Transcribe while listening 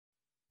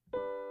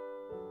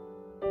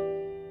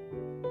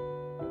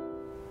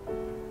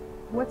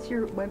What's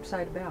your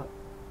website about?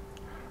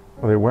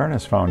 Well, the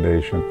Awareness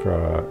Foundation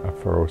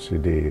for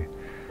OCD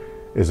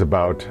is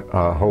about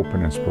hope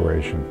and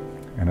inspiration,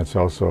 and it's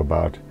also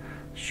about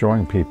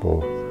showing people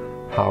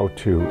how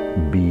to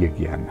be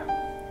again.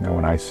 Now,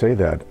 when I say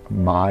that,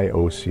 my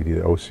OCD,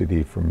 the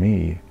OCD for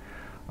me,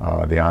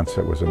 the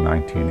onset was in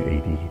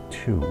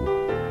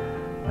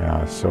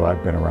 1982. So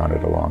I've been around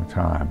it a long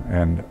time.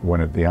 And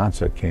when the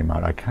onset came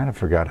out, I kind of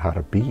forgot how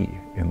to be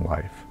in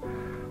life.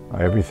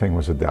 Everything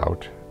was a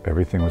doubt.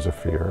 Everything was a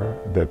fear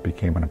that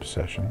became an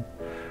obsession,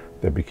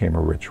 that became a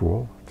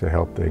ritual to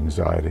help the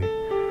anxiety.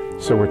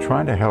 So we're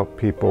trying to help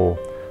people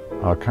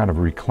kind of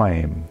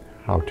reclaim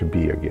how to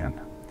be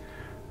again,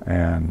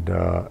 and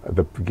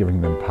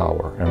giving them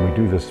power. And we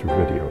do this through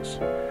videos.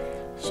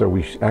 So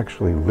we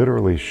actually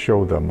literally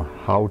show them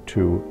how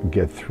to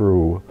get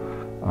through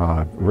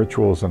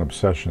rituals and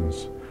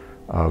obsessions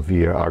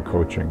via our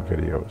coaching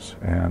videos.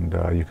 And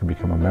you can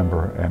become a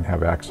member and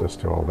have access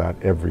to all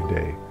that every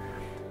day.